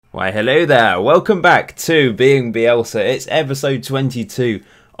Why, hello there. Welcome back to Being Bielsa. It's episode 22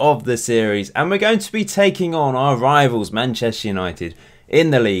 of the series, and we're going to be taking on our rivals, Manchester United,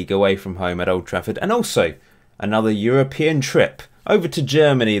 in the league away from home at Old Trafford, and also another European trip over to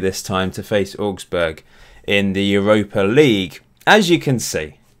Germany this time to face Augsburg in the Europa League. As you can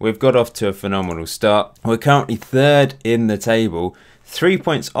see, we've got off to a phenomenal start. We're currently third in the table, 3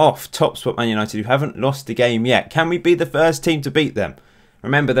 points off top spot Man United, who haven't lost a game yet. Can we be the first team to beat them?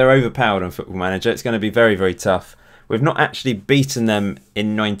 Remember, they're overpowered on Football Manager. It's going to be very, very tough. We've not actually beaten them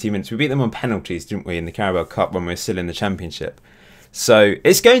in 90 minutes. We beat them on penalties, didn't we, in the Carabao Cup when we were still in the Championship. So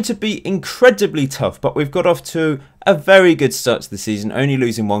it's going to be incredibly tough, but we've got off to a very good start to the season, only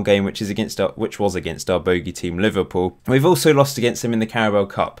losing one game, which was against our bogey team, Liverpool. We've also lost against them in the Carabao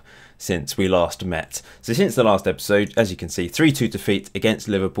Cup since we last met. So since the last episode, as you can see, 3-2 defeat against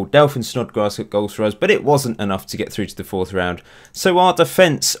Liverpool. Delph and Snodgrass got goals for us, but it wasn't enough to get through to the fourth round. So our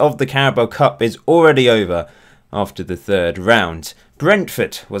defence of the Carabao Cup is already over after the third round.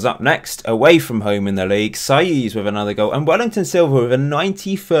 Brentford was up next, away from home in the league. Saiz with another goal, and Wellington Silva with a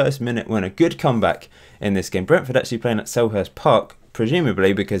 91st minute winner. Good comeback in this game. Brentford actually playing at Selhurst Park,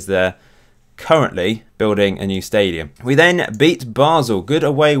 presumably because they're currently building a new stadium. We then beat Basel. Good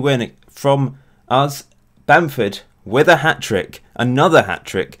away win from us. Bamford with a hat-trick, another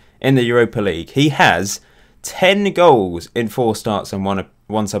hat-trick in the Europa League. He has 10 goals in 4 starts and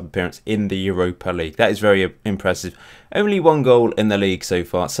one sub-appearance in the Europa League. That is very impressive. Only 1 goal in the league so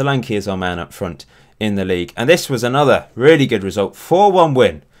far. Solanke is our man up front in the league. And this was another really good result. 4-1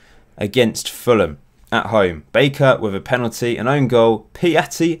 win against Fulham at home. Baker with a penalty, an own goal,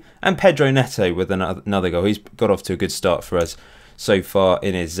 Piatti and Pedro Neto with another goal. He's got off to a good start for us so far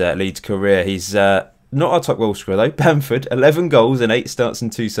in his Leeds career. He's not our top goal scorer though. Bamford, 11 goals in 8 starts and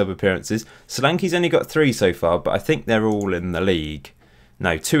 2 sub-appearances. Solanke's only got 3 so far, but I think they're all in the league.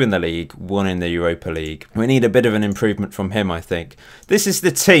 No, 2 in the league, 1 in the Europa League. We need a bit of an improvement from him, I think. This is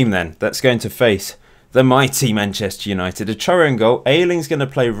the team then that's going to face the mighty Manchester United. A Choro in goal. Ayling's going to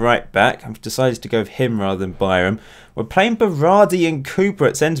play right back. I've decided to go with him rather than Byram. We're playing Berardi and Cooper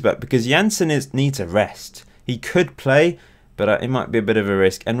at centre-back because Janssen needs a rest. He could play, but it might be a bit of a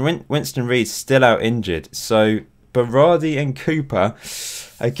risk. And Winston Reid's still out injured. So Berardi and Cooper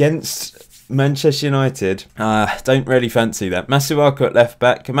against Manchester United. Don't really fancy that. Masuaku at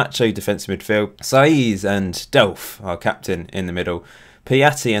left-back. Camacho defensive midfield. Saiz and Delph, our captain, in the middle.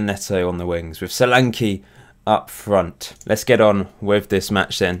 Piatti and Neto on the wings with Solanke up front. Let's get on with this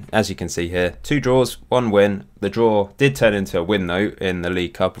match then. As you can see here, 2 draws, 1 win. The draw did turn into a win though in the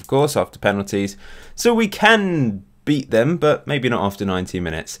League Cup, of course, after penalties. So we can beat them, but maybe not after 90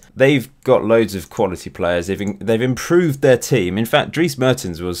 minutes. They've got loads of quality players. They've improved their team. In fact, Dries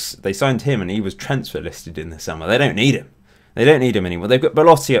Mertens they signed him and he was transfer listed in the summer. They don't need him. They don't need him anymore. They've got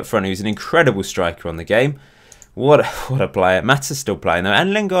Belotti up front, who's an incredible striker on the game. What a player. Mata's still playing though.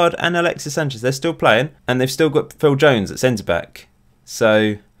 And Lingard and Alexis Sanchez, they're still playing. And they've still got Phil Jones at centre-back.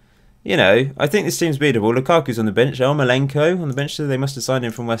 So, you know, I think this team's beatable. Lukaku's on the bench. Yarmolenko on the bench. So they must have signed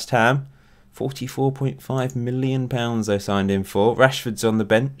him from West Ham. £44.5 million they signed him for. Rashford's on the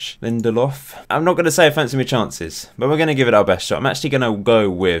bench. Lindelof. I'm not going to say I fancy my chances, but we're going to give it our best shot. I'm actually going to go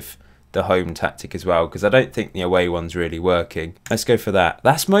with the home tactic as well, because I don't think the away one's really working. Let's go for that.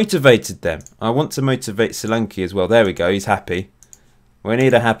 That's motivated them. I want to motivate Solanke as well. There we go. He's happy. We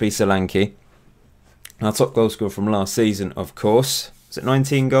need a happy Solanke. Our top goal scorer from last season, of course. Was it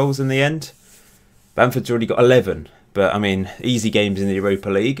 19 goals in the end? Bamford's already got 11. But, I mean, easy games in the Europa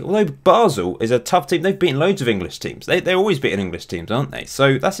League. Although Basel is a tough team. They've beaten loads of English teams. They're always beating English teams, aren't they?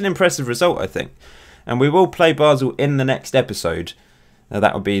 So that's an impressive result, I think. And we will play Basel in the next episode.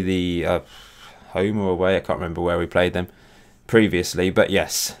 That would be the home or away. I can't remember where we played them previously. But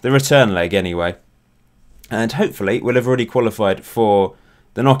yes, the return leg anyway. And hopefully we'll have already qualified for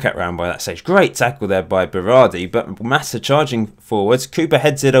the knockout round by that stage. Great tackle there by Berardi. But Massa charging forwards. Cooper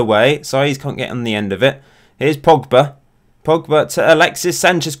heads it away. Saiz can't get on the end of it. Here's Pogba. Pogba to Alexis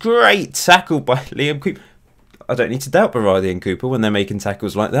Sanchez. Great tackle by Liam Cooper. I don't need to doubt Berardi and Cooper when they're making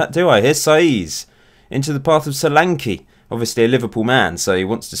tackles like that, do I? Here's Saiz into the path of Solanke. Obviously a Liverpool man, so he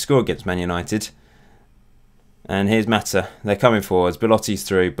wants to score against Man United. And here's Mata. They're coming forwards. Belotti's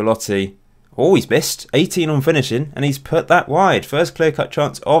through. Belotti. Oh, he's missed. 18 on finishing, and he's put that wide. First clear-cut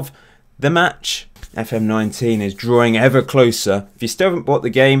chance of the match. FM19 is drawing ever closer. If you still haven't bought the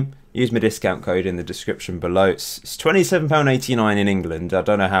game, use my discount code in the description below. It's £27.89 in England. I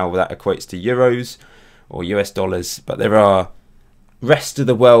don't know how that equates to euros or US dollars, but there are rest of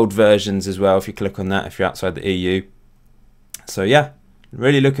the world versions as well if you click on that if you're outside the EU. So yeah,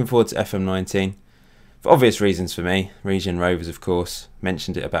 really looking forward to FM19. For obvious reasons for me. Region Rovers, of course.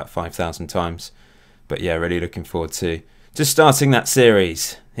 Mentioned it about 5,000 times. But yeah, really looking forward to starting that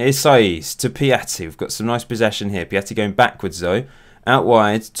series. Here's Saiz to Piatti. We've got some nice possession here. Piatti going backwards though. Out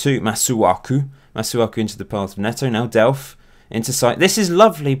wide to Masuaku. Masuaku into the path of Neto. Now Delph into Saiz. This is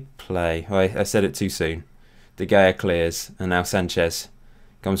lovely play. I said it too soon. De Gea clears. And now Sanchez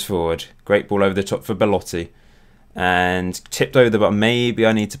comes forward. Great ball over the top for Belotti. And tipped over the bar. Maybe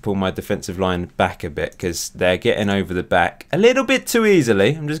I need to pull my defensive line back a bit because they're getting over the back a little bit too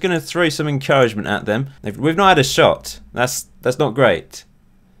easily. I'm just going to throw some encouragement at them. We've not had a shot. That's not great.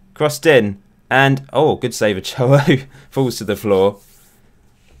 Crossed in. And, oh, good save. Ochoa falls to the floor.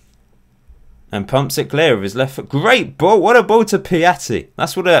 And pumps it clear with his left foot. Great ball. What a ball to Piatti.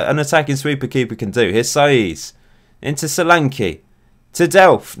 That's what an attacking sweeper keeper can do. Here's Saiz. Into Solanke. To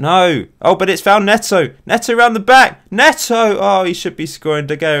Delph. No. Oh, but it's found Neto. Neto around the back. Neto. Oh, he should be scoring.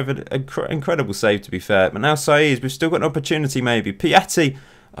 De Gea with an incredible save, to be fair. But now Saiz. We've still got an opportunity, maybe. Piatti.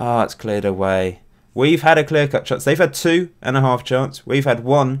 Oh, it's cleared away. We've had a clear-cut chance. They've had 2.5 chance. We've had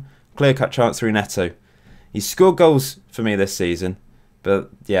 1 clear-cut chance through Neto. He's scored goals for me this season. But,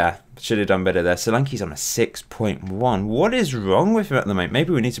 yeah, should have done better there. Solanke's on a 6.1. What is wrong with him at the moment?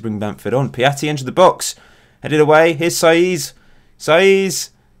 Maybe we need to bring Bamford on. Piatti into the box. Headed away. Here's Saiz.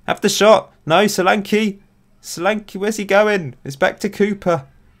 Saiz. Have the shot. No, Solanke. Solanke, where's he going? It's back to Cooper.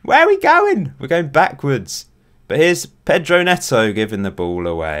 Where are we going? We're going backwards. But here's Pedro Neto giving the ball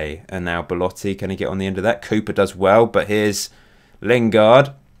away. And now Belotti. Can he get on the end of that? Cooper does well. But here's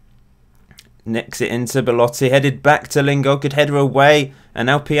Lingard. Nicks it into Belotti, headed back to Lingard, good header away, and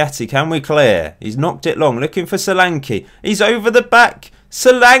now Piatti, can we clear? He's knocked it long, looking for Solanke, he's over the back,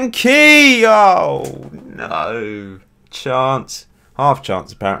 Solanke! Oh, no, chance, half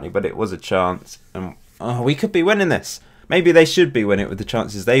chance apparently, but it was a chance, and oh, we could be winning this. Maybe they should be winning it with the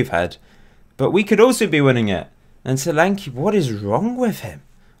chances they've had, but we could also be winning it. And Solanke, what is wrong with him?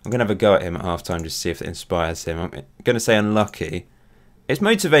 I'm going to have a go at him at half time just to see if it inspires him. I'm going to say unlucky. It's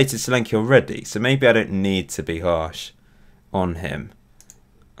motivated Solanke already, so maybe I don't need to be harsh on him.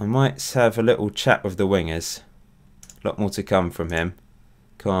 I might have a little chat with the wingers. A lot more to come from him.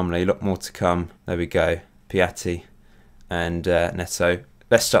 Calmly, a lot more to come. There we go. Piatti and Neto.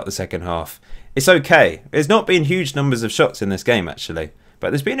 Let's start the second half. It's okay. There's not been huge numbers of shots in this game, actually.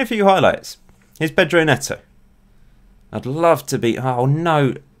 But there's been a few highlights. Here's Pedro Neto. I'd love to be... Oh,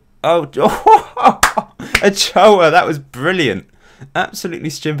 no. Oh, Ochoa. That was brilliant.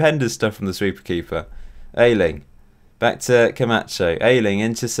 Absolutely stupendous stuff from the sweeper keeper. Ayling. Back to Camacho. Ayling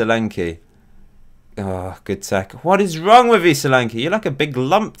into Solanke. Oh, good tackle. What is wrong with you, Solanke? You're like a big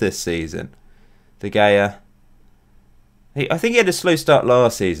lump this season. De Gea. I think he had a slow start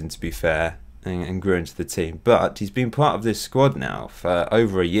last season, to be fair, and grew into the team. But he's been part of this squad now for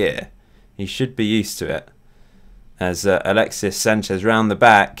over a year. He should be used to it. As Alexis Sanchez round the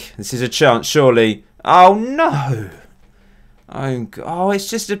back. This is a chance, surely. Oh, no! Oh, it's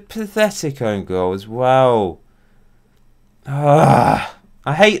just a pathetic own goal as well. I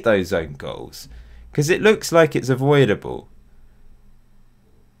hate those own goals because it looks like it's avoidable.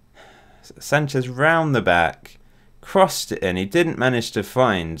 Sanchez round the back, crossed it in. He didn't manage to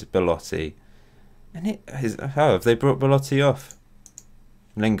find Belotti. And have they brought Belotti off?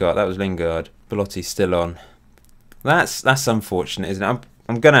 Lingard, that was Lingard. Belotti's still on. That's unfortunate, isn't it?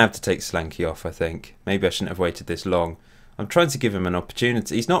 I'm going to have to take Solanke off, I think. Maybe I shouldn't have waited this long. I'm trying to give him an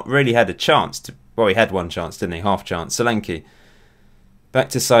opportunity. He's not really had a chance to... Well, he had one chance, didn't he? Half chance. Solanke. Back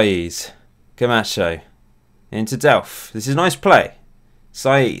to Saiz. Camacho. Into Delph. This is a nice play.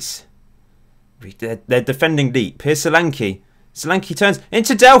 Saiz. They're defending deep. Here's Solanke. Solanke turns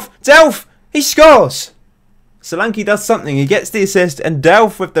into Delph. Delph! He scores! Solanke does something. He gets the assist and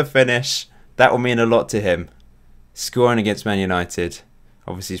Delph with the finish. That will mean a lot to him. Scoring against Man United.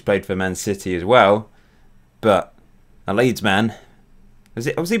 Obviously, he's played for Man City as well. But... a Leeds man.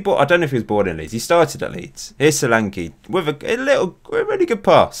 Was he born? I don't know if he was born in Leeds. He started at Leeds. Here's Solanke with a really good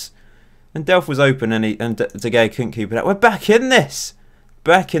pass. And Delph was open and De Gea couldn't keep it up. We're back in this.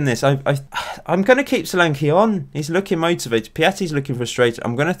 Back in this. I'm going to keep Solanke on. He's looking motivated. Piatti's looking frustrated.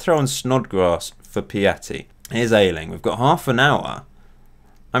 I'm going to throw on Snodgrass for Piatti. Here's Ayling. We've got half an hour.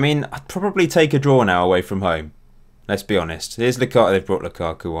 I mean, I'd probably take a draw now away from home. Let's be honest. Here's Lukaku. They've brought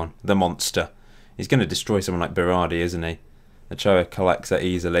Lukaku on. The monster. He's going to destroy someone like Berardi, isn't he? Ochoa collects that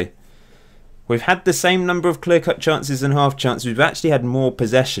easily. We've had the same number of clear-cut chances and half chances. We've actually had more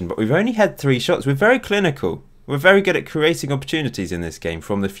possession, but we've only had 3 shots. We're very clinical. We're very good at creating opportunities in this game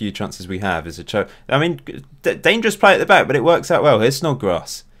from the few chances we have. As Ochoa, I mean, dangerous play at the back, but it works out well. Here's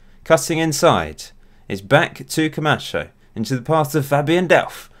Snodgrass. Cutting inside. It's back to Camacho. Into the path of Fabian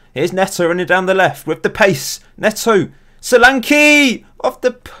Delph. Here's Neto running down the left with the pace. Neto. Solanke! Off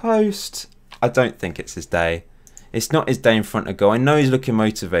the post. I don't think it's his day. It's not his day in front of goal. I know he's looking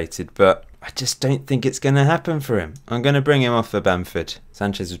motivated, but I just don't think it's going to happen for him. I'm going to bring him off for Bamford.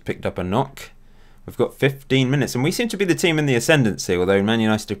 Sanchez has picked up a knock. We've got 15 minutes, and we seem to be the team in the ascendancy, although Man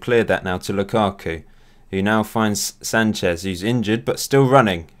United have cleared that now to Lukaku, who now finds Sanchez, who's injured but still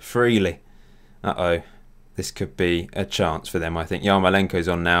running freely. Uh-oh. This could be a chance for them, I think. Yarmolenko's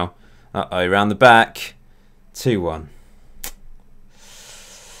on now. Uh-oh, round the back. 2-1.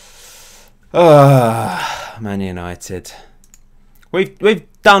 Ah, Man United. We've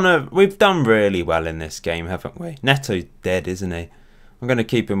done really well in this game, haven't we? Neto's dead, isn't he? I'm going to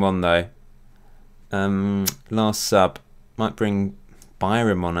keep him on though. Last sub might bring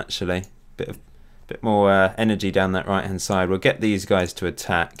Byram on actually. Bit more energy down that right hand side. We'll get these guys to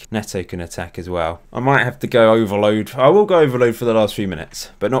attack. Neto can attack as well. I might have to go overload. I will go overload for the last few minutes,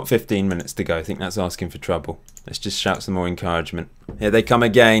 but not 15 minutes to go. I think that's asking for trouble. Let's just shout some more encouragement. Here they come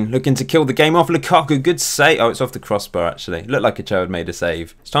again, looking to kill the game off. Lukaku, good save. Oh, it's off the crossbar actually. Looked like a child made a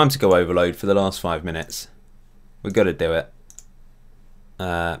save. It's time to go overload for the last 5 minutes. We've got to do it.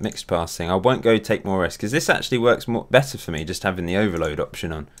 Mixed passing. I won't go take more risk because this actually works better for me just having the overload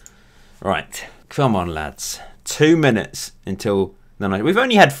option on. Right, come on lads. 2 minutes until the night. We've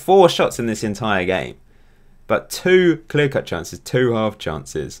only had 4 shots in this entire game, but 2 clear-cut chances, 2 half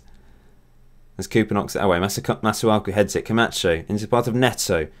chances. As Cooper knocks it away, Masuaku heads it. Camacho into part of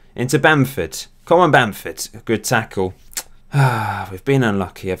Neto, into Bamford. Come on Bamford, good tackle. We've been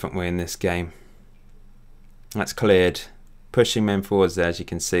unlucky, haven't we, in this game? That's cleared. Pushing men forwards there, as you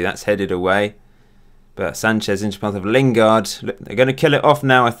can see. That's headed away. But Sanchez into path of Lingard. They're going to kill it off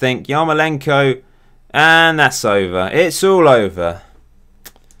now, I think. Yarmolenko. And that's over. It's all over.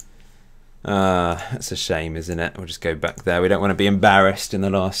 That's a shame, isn't it? We'll just go back there. We don't want to be embarrassed in the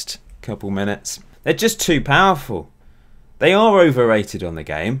last couple minutes. They're just too powerful. They are overrated on the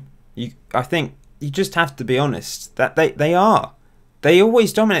game. I think you just have to be honest. That they are. They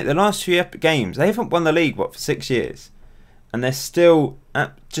always dominate the last few games. They haven't won the league, what, for 6 years? And they're still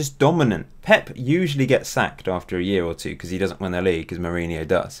just dominant. Pep usually gets sacked after a year or two because he doesn't win the league, because Mourinho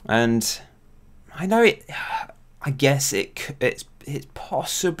does. And I know it. I guess it's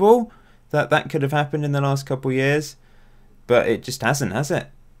possible that could have happened in the last couple of years, but it just hasn't, has it?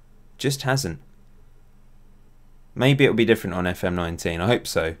 Just hasn't. Maybe it'll be different on FM19. I hope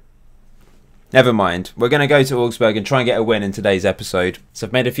so. Never mind. We're going to go to Augsburg and try and get a win in today's episode. So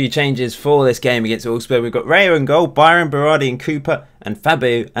I've made a few changes for this game against Augsburg. We've got Raya in goal, Byron, Berardi and Cooper, and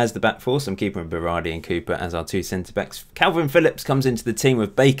Fabio as the back four. So I'm keeping Berardi and Cooper as our 2 centre-backs. Calvin Phillips comes into the team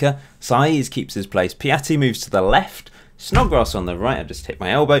with Baker. Saiz keeps his place. Piatti moves to the left. Snodgrass on the right. I just hit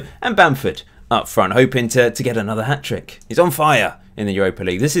my elbow. And Bamford up front, hoping to get another hat-trick. He's on fire in the Europa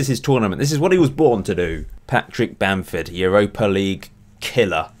League. This is his tournament. This is what he was born to do. Patrick Bamford, Europa League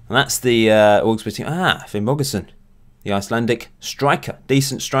killer. And that's the Augsburg team. Finn Bogason, the Icelandic striker.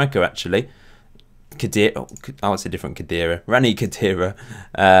 Decent striker, actually. Kadira. Oh, it's a different Kadira. Rani Kadira.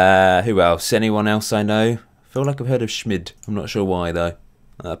 Who else? Anyone else I know? I feel like I've heard of Schmid. I'm not sure why, though.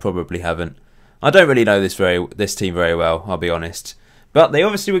 I probably haven't. I don't really know this team very well, I'll be honest. But they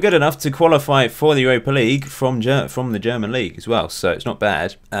obviously were good enough to qualify for the Europa League from the German league as well, so it's not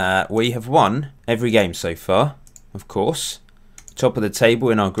bad. We have won every game so far, of course. Top of the table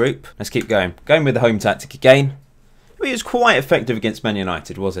in our group. Let's keep going. Going with the home tactic again. It was quite effective against Man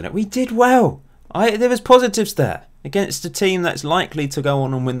United, wasn't it? We did well. There was positives there against a team that's likely to go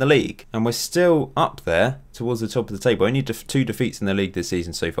on and win the league. And we're still up there towards the top of the table. Only 2 defeats in the league this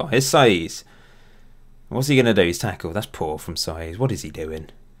season so far. Here's Saiz. What's he going to do? He's tackled. That's poor from Saiz. What is he doing?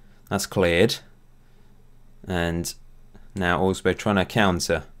 That's cleared. And now Augsburg trying to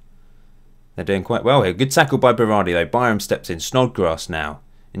counter. They're doing quite well here. Good tackle by Berardi though. Byram steps in. Snodgrass now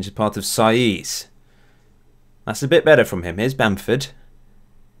into part of Saiz. That's a bit better from him. Here's Bamford.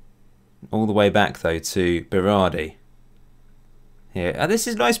 All the way back though to Berardi. Here. This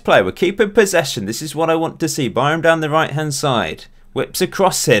is nice play. We're keeping possession. This is what I want to see. Byram down the right hand side. Whips a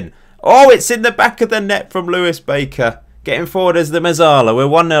cross in. Oh, it's in the back of the net from Lewis Baker. Getting forward as the Mezzala. We're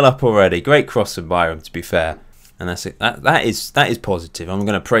 1-0 up already. Great cross from Byram, to be fair. And that's it. That is positive. I'm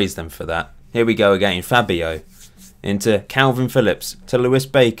going to praise them for that. Here we go again. Fabio into Calvin Phillips, to Lewis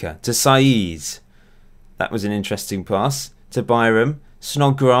Baker, to Saiz. That was an interesting pass. To Byram.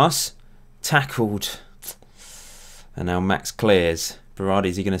 Snodgrass. Tackled. And now Max clears.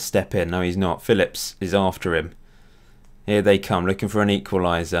 Berardi's he going to step in? No, he's not. Phillips is after him. Here they come, looking for an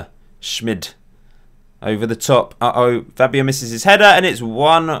equaliser. Schmid over the top. Uh-oh. Fabio misses his header and it's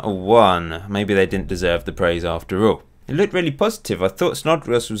 1-1. Maybe they didn't deserve the praise after all. it looked really positive. I thought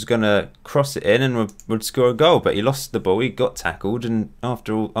Snodgrass was going to cross it in and would score a goal, but he lost the ball. He got tackled, and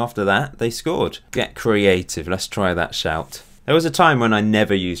after that, they scored. Get creative. Let's try that shout. There was a time when I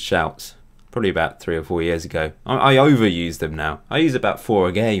never used shouts. Probably about 3 or 4 years ago. I overuse them now. I use about 4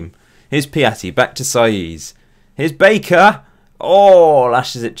 a game. Here's Piatti, back to Saiz. Here's Baker. Oh,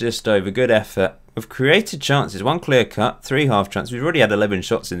 lashes it just over. Good effort. We've created chances. 1 clear cut, 3 half chances. We've already had 11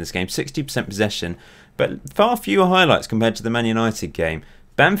 shots in this game. 60% possession. But far fewer highlights compared to the Man United game.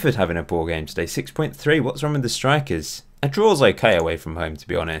 Bamford having a poor game today. 6.3. What's wrong with the strikers? A draw's okay away from home, to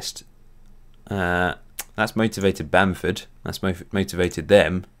be honest. That's motivated Bamford. That's motivated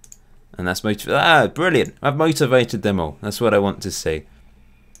them. And that's motivated... brilliant. I've motivated them all. That's what I want to see.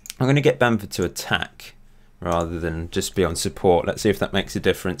 I'm going to get Bamford to attack rather than just be on support. Let's see if that makes a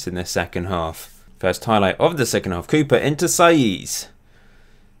difference in this second half. First highlight of the second half. Cooper into Saiz.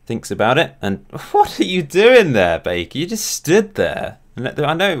 Thinks about it. And what are you doing there, Baker? You just stood there.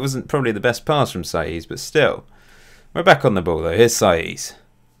 I know it wasn't probably the best pass from Saiz, but still. We're back on the ball, though. Here's Saiz.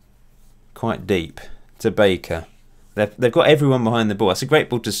 Quite deep to Baker. They've got everyone behind the ball. That's a great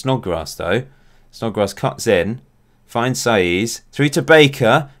ball to Snodgrass, though. Snodgrass cuts in. Finds Saiz. Through to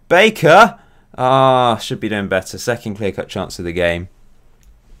Baker. Baker! Should be doing better. Second clear-cut chance of the game.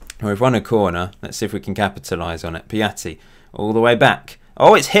 We've won a corner. Let's see if we can capitalise on it. Piatti. All the way back.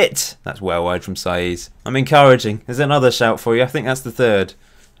 Oh, it's hit! That's well wide from Saiz. I'm encouraging. There's another shout for you. I think that's the third.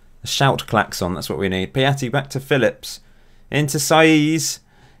 A shout klaxon. That's what we need. Piatti back to Phillips. Into Saiz.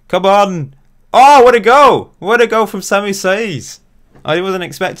 Come on! Oh, what a goal! What a goal from Samu Saiz. I wasn't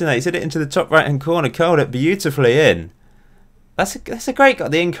expecting that. He's hit it into the top right-hand corner, curled it beautifully in. That's a great goal.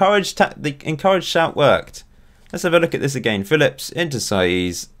 The encouraged shout worked. Let's have a look at this again. Phillips into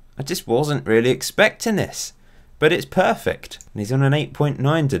Saiz. I just wasn't really expecting this. But it's perfect. And he's on an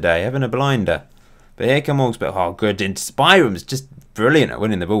 8.9 today, having a blinder. But here come Allsbet. Oh, good. Into Byram's just brilliant at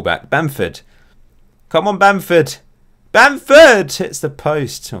winning the ball back. Bamford. Come on, Bamford. Bamford hits the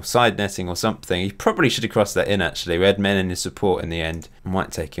post, or side netting or something. He probably should have crossed that in, actually. We had men in his support in the end. I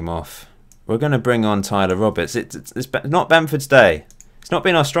might take him off. We're going to bring on Tyler Roberts. It's not Bamford's day. It's not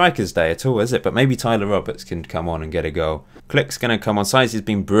been our striker's day at all, is it? But maybe Tyler Roberts can come on and get a goal. Click's going to come on. Saiz has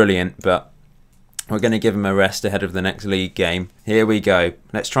been brilliant, but we're going to give him a rest ahead of the next league game. Here we go.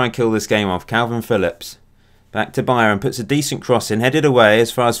 Let's try and kill this game off. Calvin Phillips. Back to Byram. Puts a decent cross in. Headed away as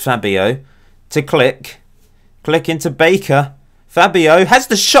far as Fabio. To Click. Click into Baker. Fabio has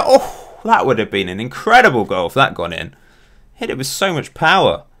the shot. Oh, that would have been an incredible goal if that gone in. Hit it with so much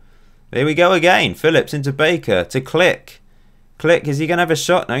power. There we go again. Phillips into Baker. To Click. Click, is he going to have a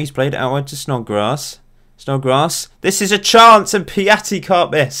shot? No, he's played it outward to Snodgrass. Snodgrass. This is a chance and Piatti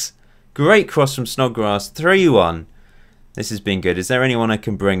can't miss. Great cross from Snodgrass. 3-1. This has been good. Is there anyone I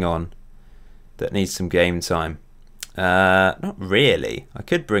can bring on that needs some game time? Not really. I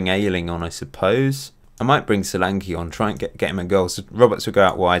could bring Ayling on, I suppose. I might bring Solanke on, try and get him a goal. So Roberts will go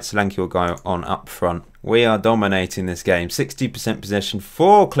out wide, Solanke will go on up front. We are dominating this game. 60% possession,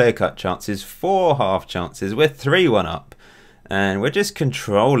 4 clear-cut chances, 4 half chances. We're 3-1 up. And we're just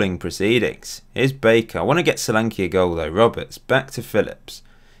controlling proceedings. Here's Baker. I want to get Solanke a goal though. Roberts, back to Phillips.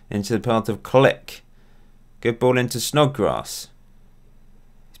 Into the path of Click. Good ball into Snodgrass.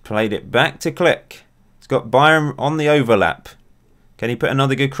 He's played it back to Click. He's got Byram on the overlap. Can he put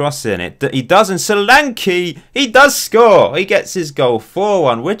another good cross in it? He does, and Solanke, he does score. He gets his goal,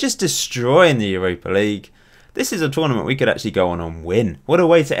 4-1. We're just destroying the Europa League. This is a tournament we could actually go on and win. What a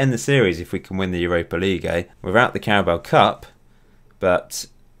way to end the series if we can win the Europa League, eh? Without the Carabao Cup, but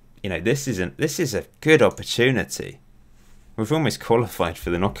you know this is a good opportunity. We've almost qualified for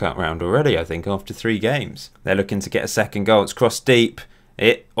the knockout round already, I think, after 3 games. They're looking to get a second goal. It's crossed deep.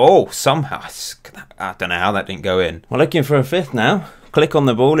 Somehow, I don't know how that didn't go in. We're looking for a 5th now. Click on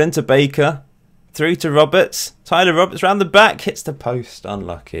the ball, into Baker. Through to Roberts. Tyler Roberts round the back. Hits the post.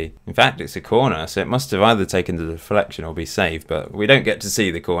 Unlucky. In fact, it's a corner, so it must have either taken the deflection or be saved, but we don't get to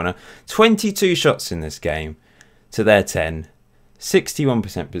see the corner. 22 shots in this game to their 10.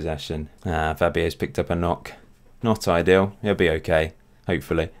 61% possession. Fabio's picked up a knock. Not ideal. He'll be okay,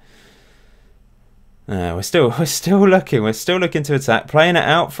 hopefully. We're still looking. We're still looking to attack. Playing it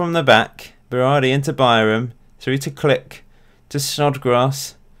out from the back. Berardi into Byram. Through to Click. To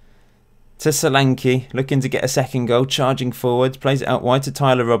Snodgrass. To Solanke. Looking to get a second goal. Charging forwards. Plays it out wide to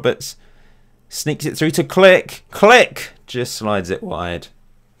Tyler Roberts. Sneaks it through to Click. Click! Just slides it wide.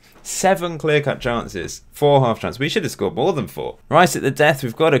 7 clear-cut chances. 4 half chances. We should have scored more than 4. Right at the death.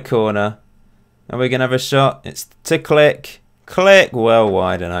 We've got a corner. Are we going to have a shot? It's to Click. Click! Well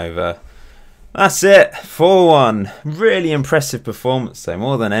wide and over. That's it, 4-1. Really impressive performance though,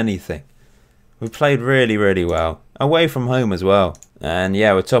 more than anything. We played really, really well. away from home as well. And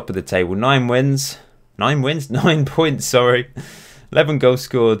yeah, we're top of the table. 9 wins. 9 wins? 9 points, sorry. 11 goals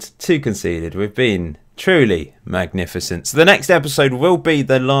scored, 2 conceded. We've been truly magnificent. So the next episode will be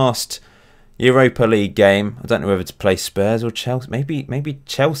the last Europa League game. I don't know whether to play Spurs or Chelsea. Maybe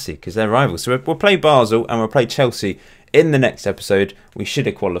Chelsea, because they're rivals. So we'll play Basel and we'll play Chelsea in the next episode. We should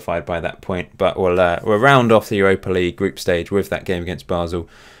have qualified by that point, but we'll round off the Europa League group stage with that game against Basel.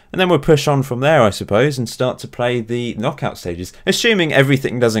 And then we'll push on from there, I suppose, and start to play the knockout stages. Assuming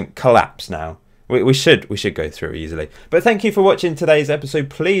everything doesn't collapse now. We should go through easily. But thank you for watching today's episode.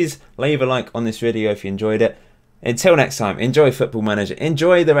 Please leave a like on this video if you enjoyed it. Until next time, enjoy Football Manager.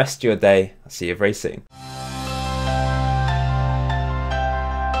 Enjoy the rest of your day. I'll see you very soon.